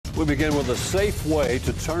We begin with a safe way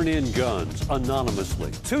to turn in guns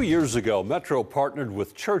anonymously. 2 years ago, Metro partnered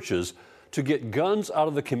with churches to get guns out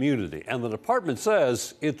of the community, and the department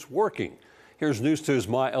says it's working. Here's News 2's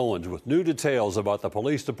My Owens with new details about the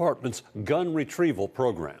police department's gun retrieval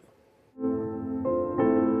program.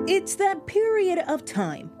 It's that period of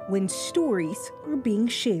time when stories are being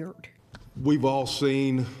shared. We've all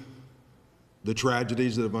seen the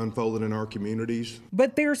tragedies that have unfolded in our communities.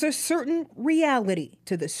 But there's a certain reality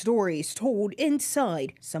to the stories told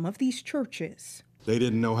inside some of these churches. They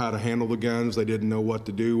didn't know how to handle the guns, they didn't know what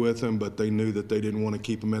to do with them, but they knew that they didn't want to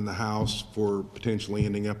keep them in the house for potentially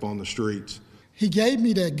ending up on the streets. He gave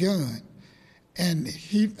me that gun, and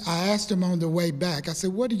I asked him on the way back, I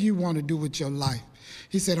said, "What do you want to do with your life?"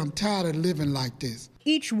 He said, "I'm tired of living like this."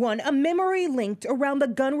 Each one a memory linked around the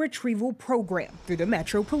gun retrieval program through the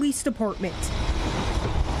Metro Police Department.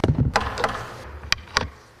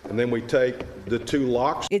 And then we take the 2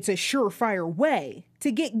 locks. It's a surefire way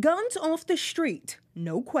to get guns off the street,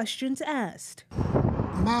 no questions asked.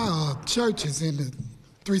 My church is in the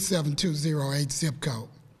 37208 zip code,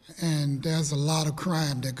 and there's a lot of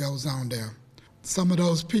crime that goes on there. Some of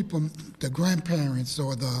those people, the grandparents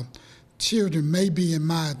or the children may be in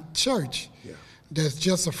my church that's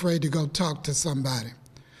just afraid to go talk to somebody.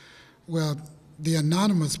 Well, the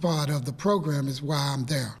anonymous part of the program is why I'm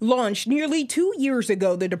there. Launched nearly 2 years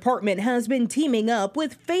ago, the department has been teaming up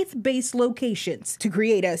with faith-based locations to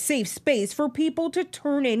create a safe space for people to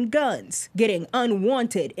turn in guns, getting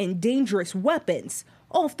unwanted and dangerous weapons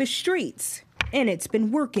off the streets. And it's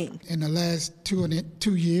been working. In the last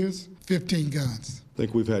 2 years, 15 guns. I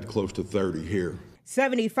think we've had close to 30 here.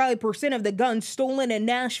 75% of the guns stolen in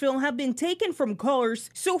Nashville have been taken from cars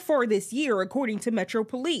so far this year, according to Metro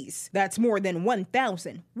Police. That's more than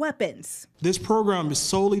 1,000 weapons. This program is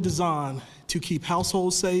solely designed to keep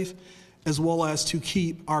households safe as well as to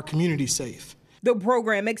keep our community safe. The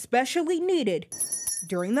program especially needed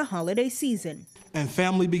during the holiday season. And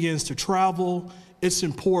family begins to travel. It's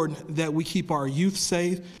important that we keep our youth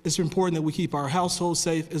safe. It's important that we keep our households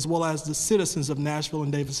safe as well as the citizens of Nashville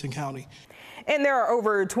and Davidson County. And there are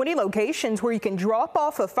over 20 locations where you can drop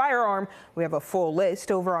off a firearm. We have a full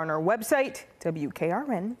list over on our website,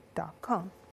 WKRN.com.